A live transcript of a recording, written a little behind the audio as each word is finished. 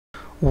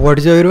What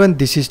is up everyone,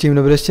 this is Team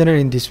Nobles channel.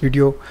 In this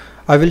video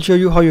I will show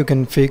you how you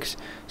can fix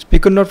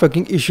speaker not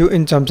working issue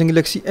in Samsung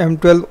Galaxy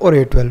M12 or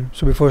A12.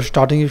 So before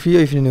starting this video,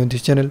 if you are new to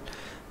this channel,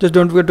 just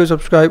don't forget to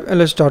subscribe and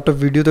let's start the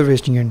video without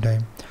wasting any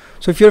time.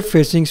 So if you are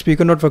facing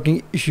speaker not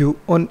working issue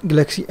on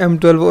Galaxy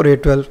M12 or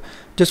A12,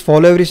 just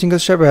follow every single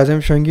step as I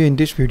am showing you in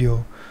this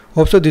video.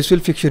 Hope so this will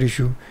fix your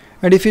issue,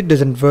 and if it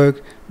doesn't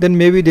work then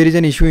maybe there is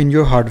an issue in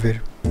your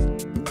hardware.